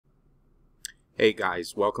Hey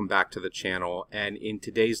guys, welcome back to the channel, and in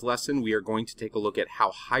today's lesson we are going to take a look at how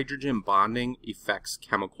hydrogen bonding affects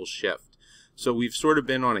chemical shift. So we've sort of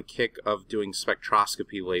been on a kick of doing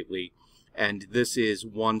spectroscopy lately, and this is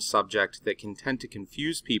one subject that can tend to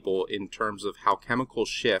confuse people in terms of how chemical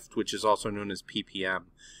shift, which is also known as ppm,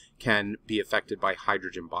 can be affected by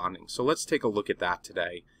hydrogen bonding. So let's take a look at that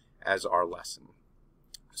today as our lesson.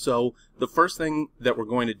 So the first thing that we're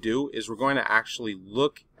going to do is we're going to actually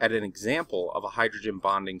look at an example of a hydrogen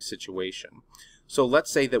bonding situation. So let's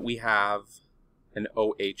say that we have an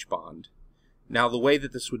OH bond. Now the way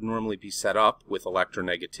that this would normally be set up with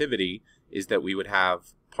electronegativity is that we would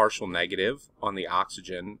have partial negative on the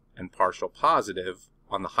oxygen and partial positive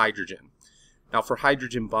on the hydrogen. Now for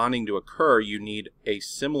hydrogen bonding to occur, you need a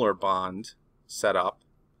similar bond set up,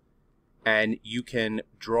 and you can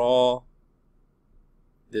draw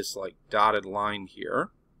this like dotted line here,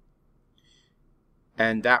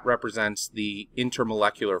 and that represents the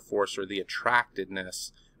intermolecular force or the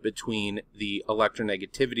attractedness between the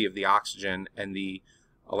electronegativity of the oxygen and the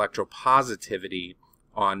electropositivity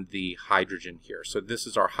on the hydrogen here. So this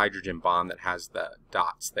is our hydrogen bond that has the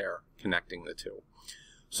dots there connecting the two.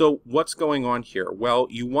 So what's going on here? Well,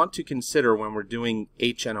 you want to consider when we're doing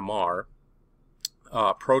NMR,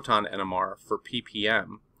 proton NMR for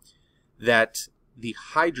ppm, that the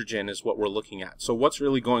hydrogen is what we're looking at. So what's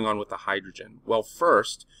really going on with the hydrogen? Well,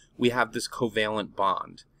 first we have this covalent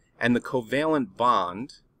bond, and the covalent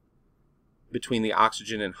bond between the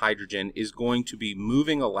oxygen and hydrogen is going to be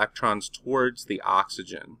moving electrons towards the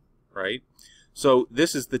oxygen, right? So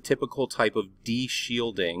this is the typical type of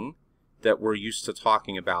de-shielding that we're used to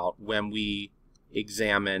talking about when we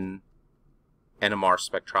examine NMR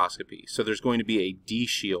spectroscopy. So there's going to be a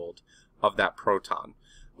de-shield of that proton.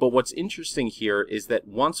 But what's interesting here is that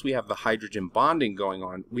once we have the hydrogen bonding going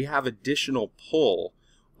on, we have additional pull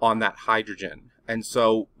on that hydrogen. And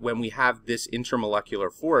so when we have this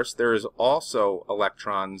intermolecular force, there is also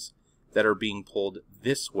electrons that are being pulled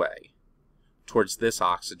this way towards this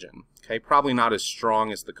oxygen. Okay, probably not as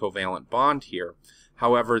strong as the covalent bond here.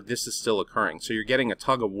 However, this is still occurring. So you're getting a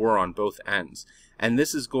tug of war on both ends. And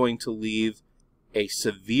this is going to leave a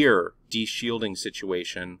severe de-shielding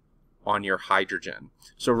situation on your hydrogen.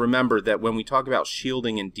 So remember that when we talk about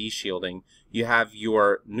shielding and de-shielding, you have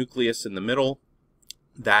your nucleus in the middle.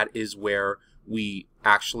 That is where we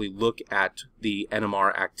actually look at the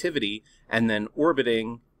NMR activity, and then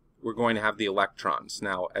orbiting, we're going to have the electrons.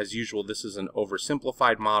 Now, as usual, this is an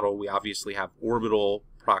oversimplified model. We obviously have orbital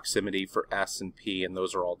proximity for S and P, and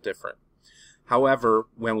those are all different. However,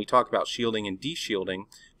 when we talk about shielding and de-shielding,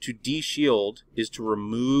 to de-shield is to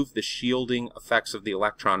remove the shielding effects of the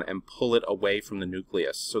electron and pull it away from the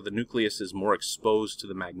nucleus. So the nucleus is more exposed to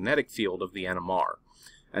the magnetic field of the NMR.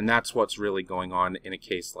 And that's what's really going on in a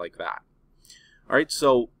case like that. All right,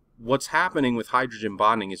 so what's happening with hydrogen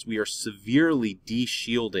bonding is we are severely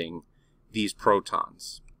de-shielding these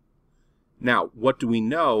protons. Now, what do we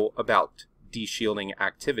know about de-shielding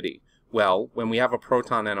activity? Well, when we have a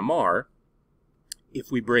proton NMR, if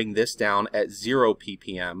we bring this down at 0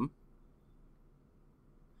 ppm,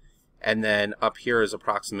 and then up here is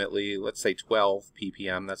approximately, let's say 12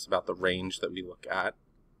 ppm, that's about the range that we look at.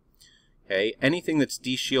 Okay, anything that's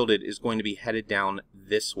de-shielded is going to be headed down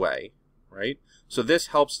this way, right? So this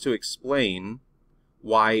helps to explain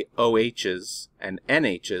why OHs and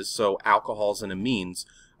NHs, so alcohols and amines,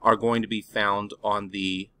 are going to be found on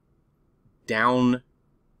the downfield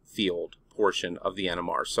portion of the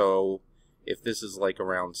NMR. So if this is like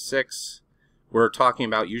around 6, we're talking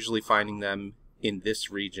about usually finding them in this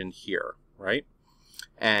region here, right?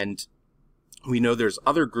 And we know there's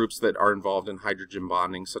other groups that are involved in hydrogen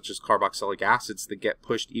bonding, such as carboxylic acids, that get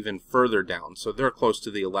pushed even further down. So they're close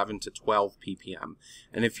to the 11 to 12 ppm.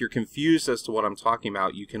 And if you're confused as to what I'm talking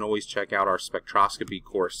about, you can always check out our spectroscopy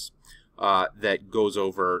course that goes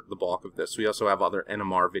over the bulk of this. We also have other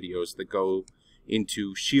NMR videos that go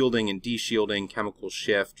into shielding and de-shielding, chemical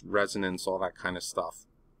shift, resonance, all that kind of stuff.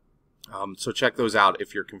 So check those out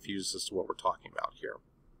if you're confused as to what we're talking about here.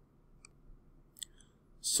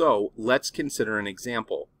 So let's consider an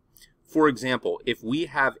example. For example, if we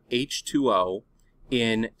have H2O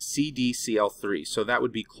in CdCl3, so that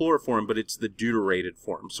would be chloroform, but it's the deuterated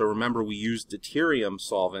form. So remember, we use deuterium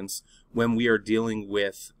solvents when we are dealing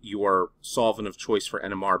with your solvent of choice for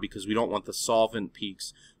NMR, because we don't want the solvent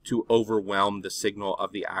peaks to overwhelm the signal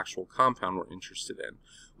of the actual compound we're interested in.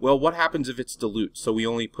 Well, what happens if it's dilute? So we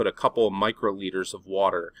only put a couple of microliters of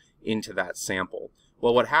water into that sample.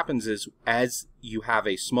 Well, what happens is, as you have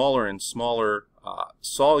a smaller and smaller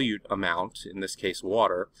solute amount, in this case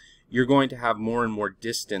water, you're going to have more and more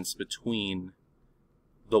distance between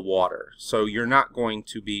the water. So you're not going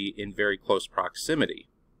to be in very close proximity.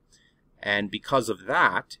 And because of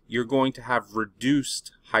that, you're going to have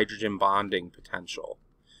reduced hydrogen bonding potential.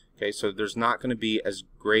 Okay, so there's not going to be as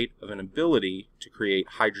great of an ability to create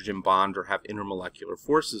hydrogen bond or have intermolecular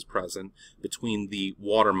forces present between the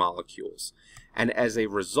water molecules. And as a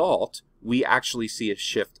result, we actually see a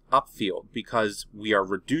shift upfield because we are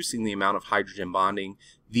reducing the amount of hydrogen bonding.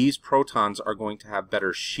 These protons are going to have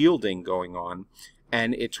better shielding going on.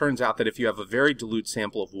 And it turns out that if you have a very dilute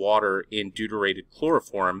sample of water in deuterated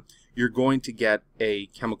chloroform, you're going to get a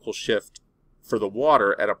chemical shift for the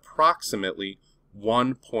water at approximately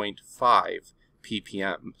 1.5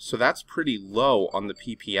 ppm. So that's pretty low on the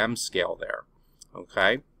ppm scale there.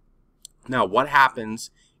 Okay? Now, what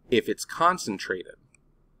happens if it's concentrated?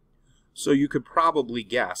 So you could probably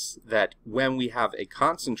guess that when we have a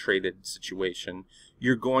concentrated situation,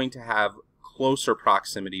 you're going to have closer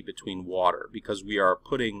proximity between water because we are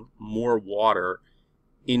putting more water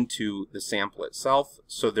into the sample itself,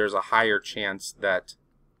 so there's a higher chance that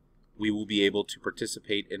we will be able to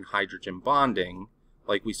participate in hydrogen bonding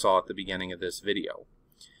like we saw at the beginning of this video.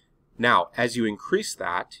 Now, as you increase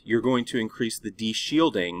that, you're going to increase the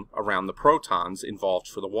de-shielding around the protons involved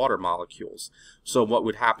for the water molecules. So what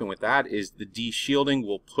would happen with that is the de-shielding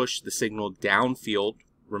will push the signal downfield.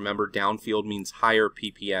 Remember, downfield means higher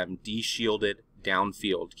ppm, de-shielded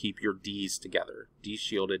downfield. Keep your D's together,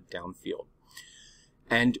 de-shielded downfield.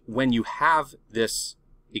 And when you have this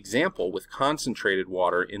example with concentrated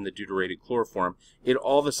water in the deuterated chloroform, it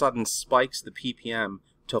all of a sudden spikes the ppm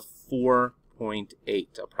to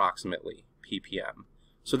 4.8 approximately ppm.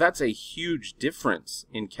 So that's a huge difference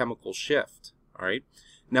in chemical shift. All right.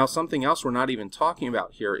 Now, something else we're not even talking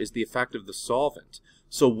about here is the effect of the solvent.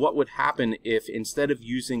 So what would happen if instead of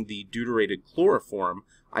using the deuterated chloroform,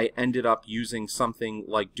 I ended up using something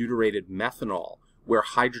like deuterated methanol, where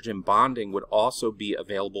hydrogen bonding would also be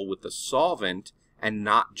available with the solvent and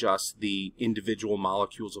not just the individual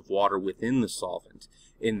molecules of water within the solvent.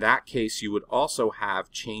 In that case, you would also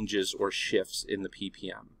have changes or shifts in the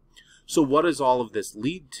ppm. So what does all of this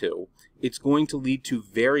lead to? It's going to lead to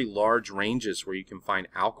very large ranges where you can find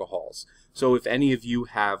alcohols. So if any of you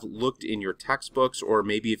have looked in your textbooks, or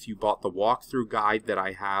maybe if you bought the walkthrough guide that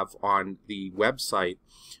I have on the website,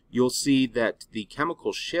 you'll see that the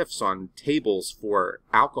chemical shifts on tables for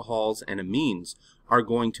alcohols and amines are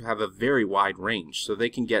going to have a very wide range. So they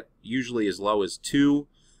can get usually as low as 2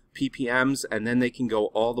 ppms, and then they can go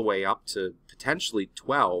all the way up to potentially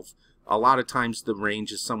 12. A lot of times the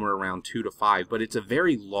range is somewhere around 2 to 5, but it's a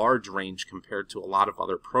very large range compared to a lot of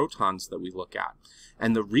other protons that we look at.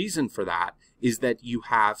 And the reason for that is that you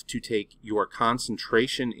have to take your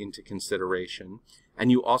concentration into consideration,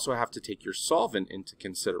 and you also have to take your solvent into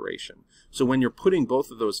consideration. So when you're putting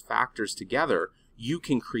both of those factors together, you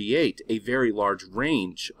can create a very large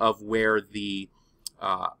range of where the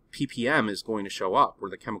ppm is going to show up, where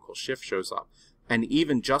the chemical shift shows up. And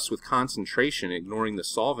even just with concentration, ignoring the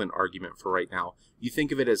solvent argument for right now, you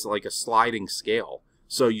think of it as like a sliding scale.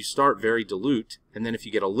 So you start very dilute, and then if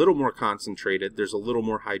you get a little more concentrated, there's a little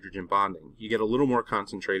more hydrogen bonding. You get a little more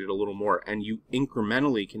concentrated, a little more, and you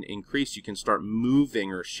incrementally can increase. You can start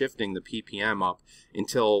moving or shifting the ppm up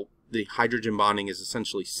until the hydrogen bonding is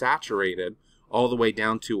essentially saturated, all the way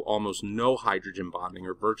down to almost no hydrogen bonding,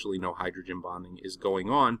 or virtually no hydrogen bonding is going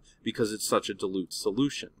on because it's such a dilute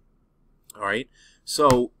solution. All right,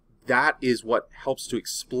 so that is what helps to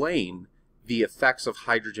explain the effects of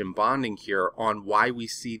hydrogen bonding here on why we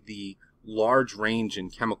see the large range in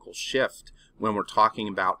chemical shift when we're talking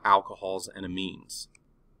about alcohols and amines.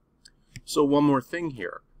 So one more thing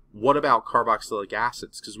here. What about carboxylic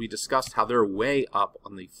acids? Because we discussed how they're way up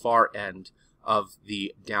on the far end of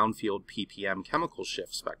the downfield ppm chemical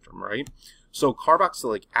shift spectrum, right? So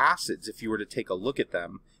carboxylic acids, if you were to take a look at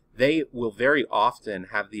them, they will very often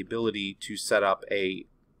have the ability to set up a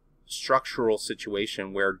structural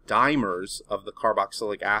situation where dimers of the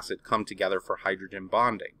carboxylic acid come together for hydrogen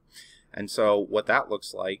bonding. And so what that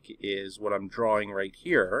looks like is what I'm drawing right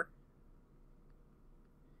here.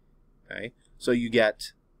 Okay, so you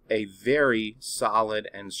get a very solid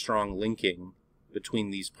and strong linking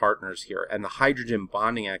between these partners here, and the hydrogen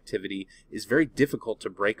bonding activity is very difficult to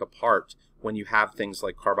break apart when you have things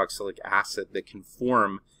like carboxylic acid that can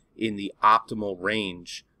form in the optimal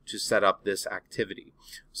range to set up this activity.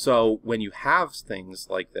 So when you have things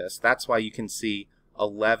like this, that's why you can see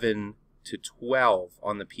 11 to 12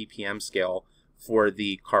 on the ppm scale for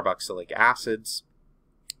the carboxylic acids,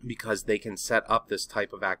 because they can set up this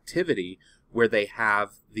type of activity where they have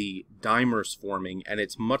the dimers forming, and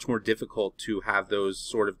it's much more difficult to have those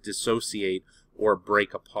sort of dissociate or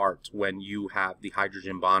break apart when you have the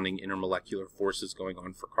hydrogen bonding intermolecular forces going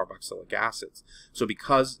on for carboxylic acids. So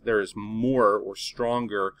because there is more or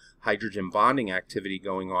stronger hydrogen bonding activity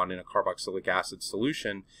going on in a carboxylic acid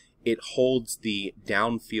solution, it holds the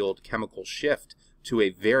downfield chemical shift to a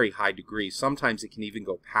very high degree. Sometimes it can even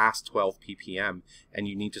go past 12 ppm, and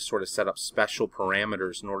you need to sort of set up special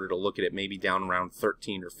parameters in order to look at it maybe down around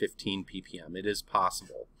 13 or 15 ppm. It is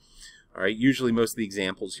possible. All right, usually most of the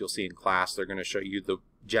examples you'll see in class, they're going to show you the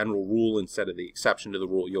general rule instead of the exception to the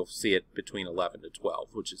rule. You'll see it between 11 to 12,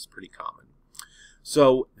 which is pretty common.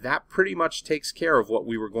 So that pretty much takes care of what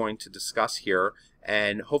we were going to discuss here,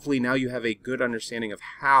 and hopefully now you have a good understanding of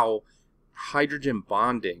how hydrogen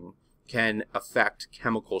bonding can affect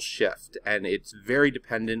chemical shift, and it's very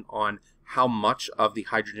dependent on how much of the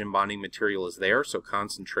hydrogen bonding material is there, so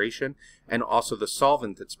concentration, and also the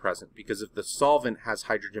solvent that's present, because if the solvent has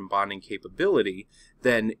hydrogen bonding capability,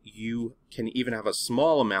 then you can even have a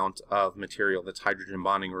small amount of material that's hydrogen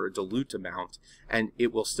bonding, or a dilute amount, and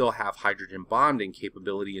it will still have hydrogen bonding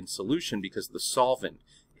capability in solution because the solvent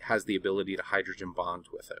has the ability to hydrogen bond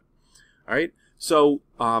with it. All right, so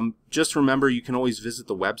just remember, you can always visit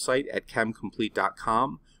the website at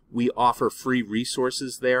chemcomplete.com. We offer free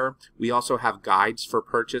resources there. We also have guides for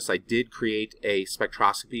purchase. I did create a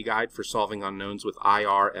spectroscopy guide for solving unknowns with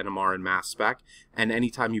IR, NMR, and mass spec. And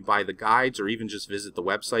anytime you buy the guides or even just visit the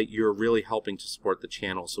website, you're really helping to support the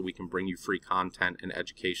channel so we can bring you free content and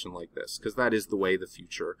education like this, because that is the way of the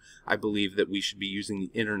future. I believe that we should be using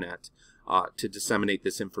the internet to disseminate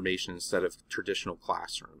this information instead of traditional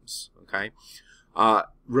classrooms. Okay.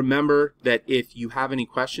 Remember that if you have any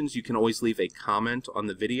questions, you can always leave a comment on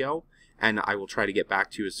the video, and I will try to get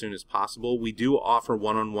back to you as soon as possible. We do offer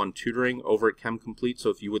one-on-one tutoring over at ChemComplete, so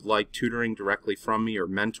if you would like tutoring directly from me or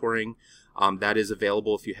mentoring, that is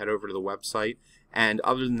available if you head over to the website. And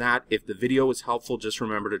other than that, if the video was helpful, just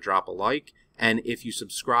remember to drop a like, and if you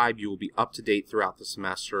subscribe, you will be up to date throughout the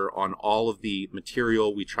semester on all of the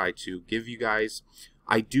material we try to give you guys.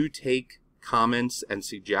 I do take comments and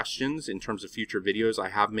suggestions in terms of future videos. I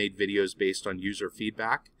have made videos based on user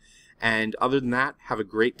feedback. And other than that, have a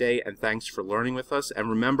great day, and thanks for learning with us. And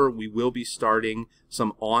remember, we will be starting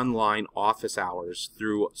some online office hours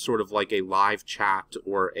through sort of like a live chat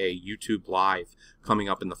or a YouTube live coming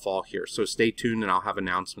up in the fall here. So stay tuned, and I'll have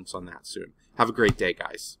announcements on that soon. Have a great day,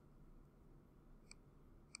 guys.